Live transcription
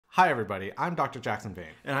Hi, everybody. I'm Dr. Jackson Vane.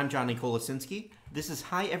 And I'm Johnny Kolasinski. This is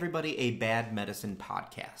Hi Everybody, a Bad Medicine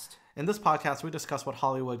podcast. In this podcast, we discuss what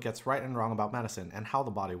Hollywood gets right and wrong about medicine and how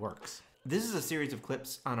the body works. This is a series of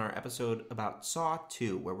clips on our episode about Saw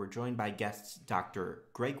 2, where we're joined by guests Dr.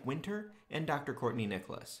 Greg Winter and Dr. Courtney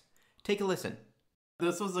Nicholas. Take a listen.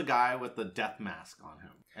 This was a guy with the death mask on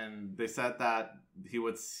him, and they said that he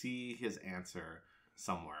would see his answer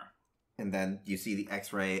somewhere. And then you see the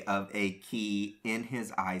x-ray of a key in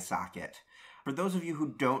his eye socket. For those of you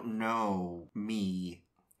who don't know me,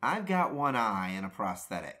 I've got one eye and a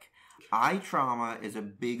prosthetic. Eye trauma is a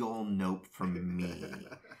big old nope from me.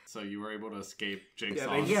 So you were able to escape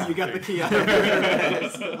Jigsaw. You got the key out of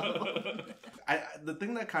it. The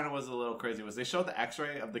thing that kind of was a little crazy was they showed the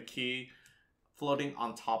x-ray of the key floating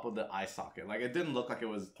on top of the eye socket. Like, it didn't look like it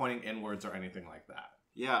was pointing inwards or anything like that.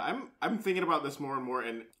 Yeah, I'm thinking about this more and more,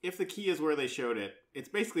 and if the key is where they showed it, it's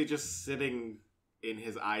basically just sitting in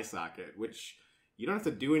his eye socket, which you don't have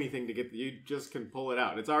to do anything to get, you just can pull it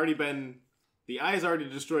out. It's already been, the eye is already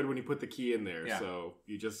destroyed when you put the key in there, so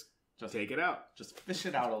you just take it out. Just fish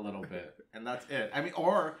it out a little bit, and that's it. I mean,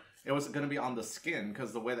 or it was going to be on the skin,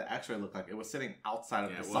 because the way the x-ray looked like, it was sitting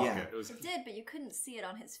outside of the socket. Yeah, It did, but you couldn't see it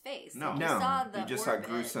on his face. No. Like, No, you saw the you just orbit,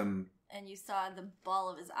 saw gruesome... and you saw the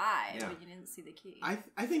ball of his eye, Yeah. but you didn't see the key.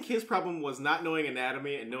 I think his problem was not knowing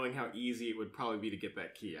anatomy and knowing how easy it would probably be to get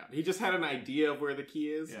that key out. He just had an idea of where the key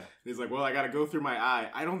is. Yeah. And he's like, well, I got to go through my eye.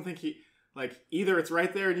 I don't think he... Like, either it's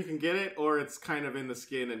right there and you can get it, or it's kind of in the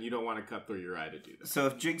skin and you don't want to cut through your eye to do that. So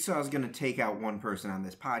if Jigsaw's going to take out one person on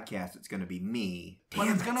this podcast, it's going to be me. But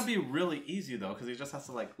it's going to be really easy, though, because he just has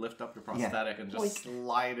to, like, lift up your prosthetic and just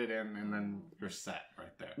slide it in, and then you're set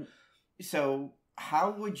right there. So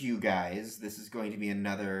how would you guys, this is going to be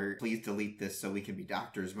another, please delete this so we can be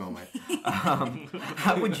doctors moment.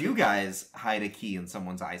 How would you guys hide a key in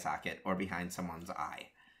someone's eye socket or behind someone's eye?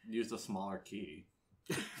 Use a smaller key.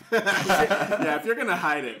 Yeah, if you're going to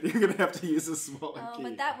hide it, you're going to have to use a smaller key.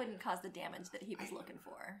 But that wouldn't cause the damage that he was looking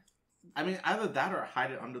for. I mean, either that or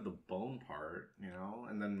hide it under the bone part, you know,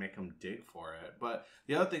 and then make him dig for it. But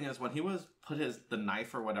the other thing is, when he put the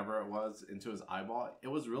knife or whatever it was into his eyeball, it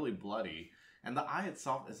was really bloody. And the eye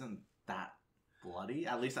itself isn't that bloody,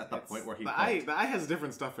 at least at the point where he the eye has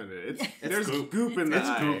different stuff in it. There's goop. goop in the It's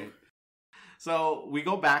eye. goop. So we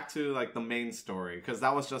go back to, like, the main story, because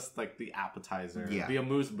that was just, like, the appetizer. Yeah. The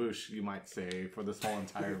amuse-bouche, you might say, for this whole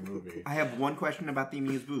entire movie. I have one question about the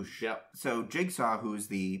amuse-bouche. Yep. So Jigsaw, who's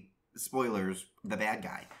the, spoilers, the bad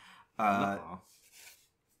guy,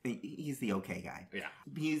 he's the okay guy. Yeah.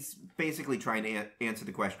 He's basically trying to answer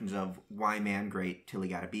the questions of why man great till he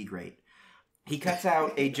gotta be great. He cuts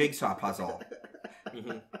out a jigsaw puzzle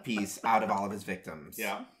piece out of all of his victims.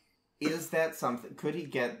 Yeah. Is that something, could he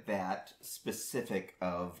get that specific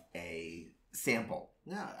of a sample?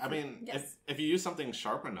 Yeah, I mean, Yes. if you use something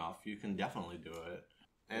sharp enough, you can definitely do it.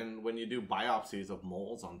 And when you do biopsies of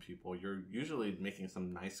moles on people, you're usually making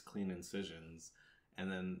some nice, clean incisions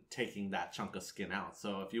and then taking that chunk of skin out.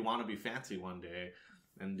 So if you want to be fancy one day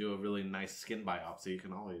and do a really nice skin biopsy, you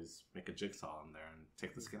can always make a jigsaw in there and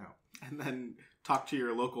take the skin out. And then talk to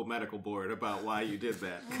your local medical board about why you did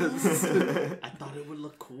that. 'Cause, I thought it would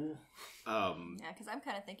look cool. Yeah, because I'm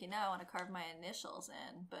kind of thinking now I want to carve my initials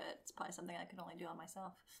in, but it's probably something I can only do on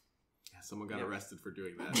myself. someone got arrested for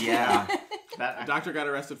doing that. Yeah. A doctor got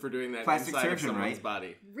arrested for doing that Plastic inside surgeon, of someone's right?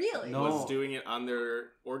 body. Really? No. Was doing it on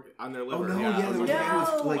their liver. Oh no! Yeah, Yeah, there was a guy who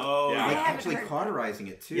was like, yeah. like I haven't actually heard cauterizing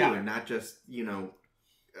it too, Yeah. and not just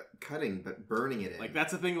cutting, but burning it in. Like,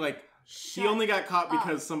 that's the thing. Like, she Shut only got caught up.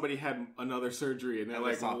 because somebody had another surgery, and they're And they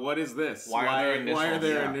like, saw- "What is this? Why are there why are initials?"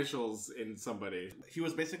 there Yeah. initials in somebody?" He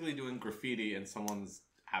was basically doing graffiti in someone's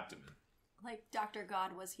abdomen. Like Dr.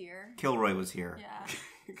 God was here. Kilroy was here. Yeah.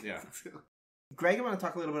 Yeah. Greg, I want to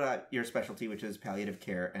talk a little bit about your specialty, which is palliative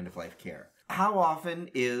care, end-of-life care. How often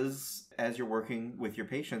is, as you're working with your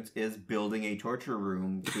patients, is building a torture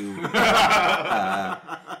room to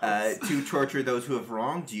to torture those who have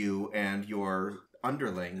wronged you and your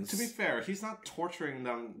underlings? To be fair, he's not torturing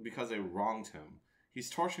them because they wronged him. He's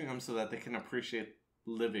torturing them so that they can appreciate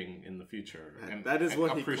living in the future and That is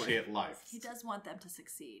what he appreciate life. He does want them to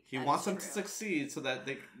succeed. He That wants is them to true. succeed so that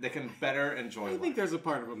they can better enjoy I life. think there's a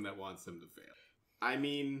part of him that wants him to fail. I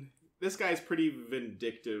mean, this guy's pretty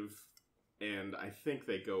vindictive, and I think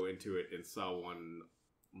they go into it in Saw 1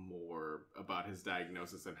 more about his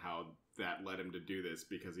diagnosis and how that led him to do this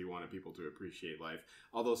because he wanted people to appreciate life.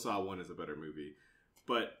 Although Saw 1 is a better movie.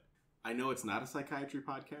 But I know it's not a psychiatry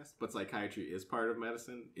podcast, but psychiatry is part of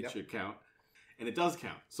medicine. It should count. And it does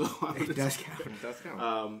count. So It does count. It does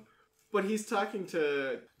count. But he's talking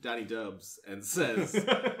to Johnny Dubs and says,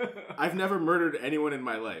 I've never murdered anyone in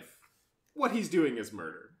my life. What he's doing is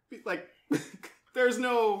murder. Like, there's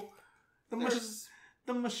no...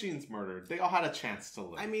 The machines murdered. They all had a chance to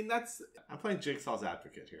live. I mean, I'm playing Jigsaw's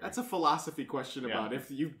advocate here. that's a philosophy question about if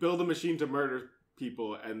you build a machine to murder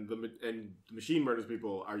people and the machine murders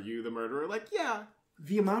people, are you the murderer? Like, yeah.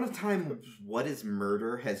 The amount of time "what is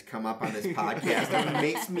murder" has come up on this podcast it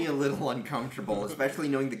makes me a little uncomfortable, especially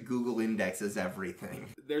knowing that Google indexes everything.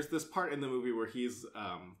 There's this part in the movie where he's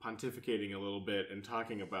pontificating a little bit and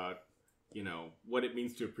talking about, you know, what it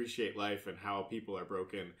means to appreciate life and how people are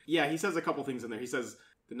broken. Yeah, he says a couple things in there. He says,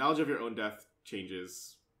 the knowledge of your own death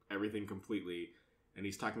changes everything completely. And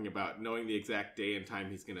he's talking about knowing the exact day and time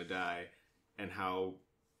he's going to die, and how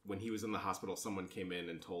when he was in the hospital, someone came in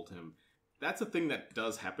and told him. That's a thing that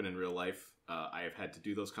does happen in real life. I have had to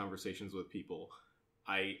do those conversations with people.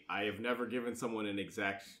 I have never given someone an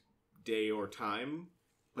exact day or time,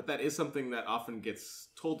 but that is something that often gets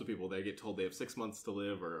told to people. They get told they have 6 months to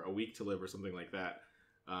live or a week to live or something like that.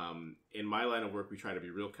 In my line of work, we try to be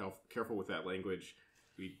real careful with that language.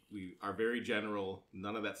 We are very general.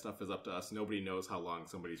 None of that stuff is up to us. Nobody knows how long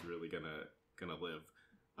somebody's really gonna live.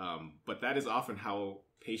 But that is often how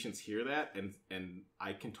patients hear that, and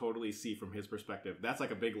I can totally see from his perspective, that's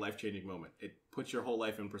like a big life-changing moment. It puts your whole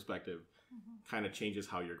life in perspective, kind of changes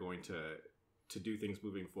how you're going to do things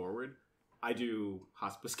moving forward. I do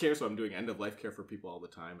hospice care, so I'm doing end-of-life care for people all the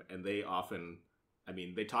time, and they often, I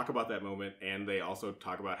mean, they talk about that moment, and they also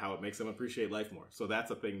talk about how it makes them appreciate life more. So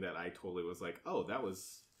that's a thing that I totally was like, oh, that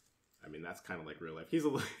was, I mean, that's kind of like real life. He's a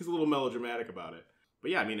little melodramatic about it.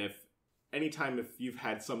 But yeah, I mean, anytime if you've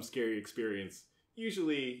had some scary experience,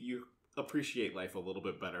 usually you appreciate life a little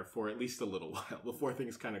bit better for at least a little while before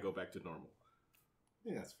things kind of go back to normal. I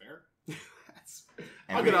think that's fair.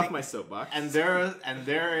 I'll get off my soapbox. And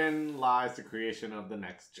therein lies the creation of the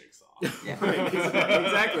next Jigsaw. Yeah. Right,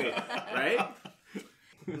 exactly. Right?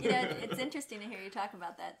 You know, it's interesting to hear you talk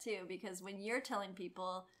about that too, because when you're telling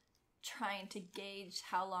people, trying to gauge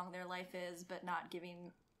how long their life is, but not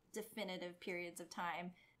giving definitive periods of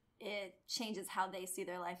time, it changes how they see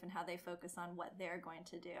their life and how they focus on what they're going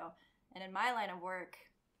to do. And in my line of work,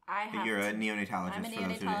 You're a neonatologist. I'm a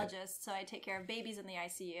neonatologist, so I take care of babies in the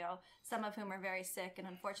ICU, some of whom are very sick, and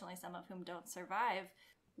unfortunately some of whom don't survive.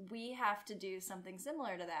 We have to do something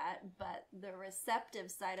similar to that, but the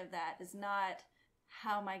receptive side of that is not,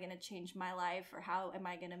 how am I going to change my life, or how am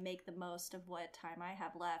I going to make the most of what time I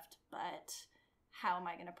have left, but how am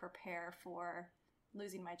I going to prepare for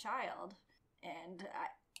losing my child? And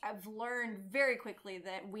I've learned very quickly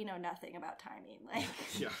that we know nothing about timing. Like,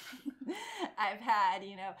 Yeah. I've had,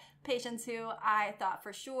 patients who I thought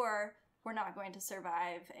for sure were not going to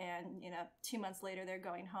survive, and 2 months later they're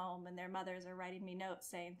going home and their mothers are writing me notes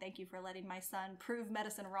saying, thank you for letting my son prove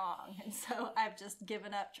medicine wrong. And so I've just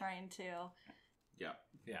given up trying to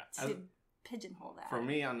pigeonhole that. For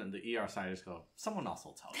me, on the ER side, I just go, someone else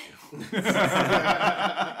will tell you.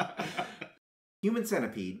 Human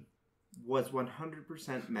Centipede was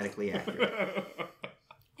 100% medically accurate.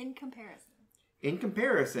 In comparison. In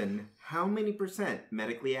comparison, how many percent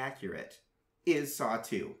medically accurate is Saw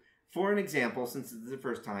 2? For an example, since this is the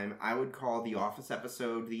first time, I would call the Office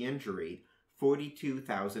episode The Injury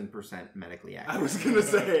 42,000% medically accurate. I was going to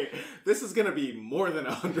say, this is going to be more than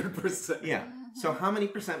 100%. Yeah. So how many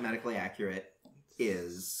percent medically accurate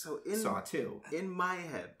is Saw 2? In my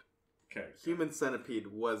head, Okay. Human Centipede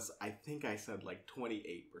was, I think I said like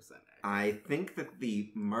 28% accurate. I think that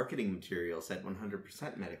the marketing material said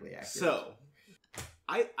 100% medically accurate. So,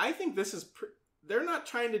 I think this is... they're not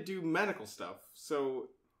trying to do medical stuff, so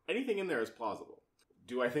anything in there is plausible.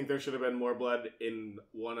 Do I think there should have been more blood in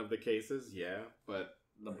one of the cases? Yeah, but...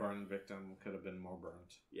 The burn victim could have been more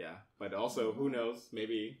burnt. Yeah, but also, who knows?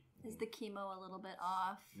 Maybe... Is the chemo a little bit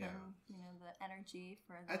off? Yeah. And, the energy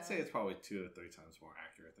for the... I'd say it's probably 2 to 3 times more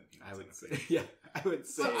accurate than Human I would say... Centipede. Yeah, I would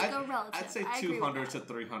say... Let's go relative. I'd say I agree with 200 to that.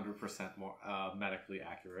 300% more medically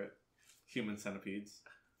accurate. Human Centipedes.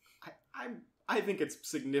 I think it's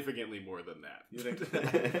significantly more than that. You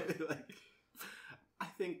think? I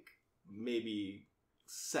think maybe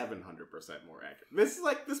 700% more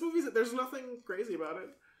accurate. This movie's, there's nothing crazy about it.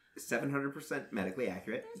 700% medically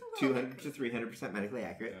accurate. There's a little 200 to 300% medically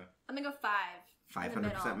accurate. Yeah. I'm going to go 5.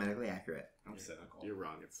 500% medically accurate. I'm cynical. You're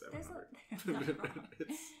wrong, it's There's 700.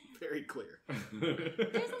 It's very clear.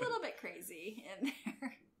 There's a little bit crazy in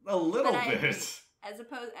there. A little But bit. As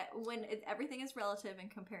opposed, when everything is relative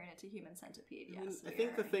and comparing it to Human Centipede, yes. I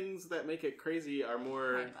think the things that make it crazy are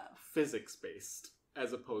more Kind of. physics-based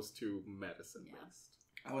as opposed to medicine-based.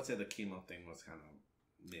 I would say the chemo thing was kind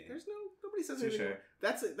of me. Nobody says Touche. anything.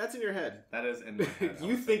 That's in your head. That is in my head.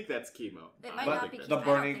 You think that's chemo. It might But not be the chemo. I don't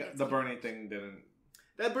burning, think it's the chemo. burning thing didn't.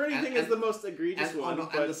 That burning And- thing is and- the most egregious one. And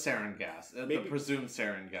but the sarin gas, the Maybe- presumed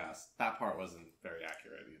sarin gas. That part wasn't very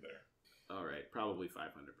accurate either. all right, probably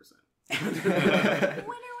 500%.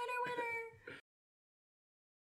 When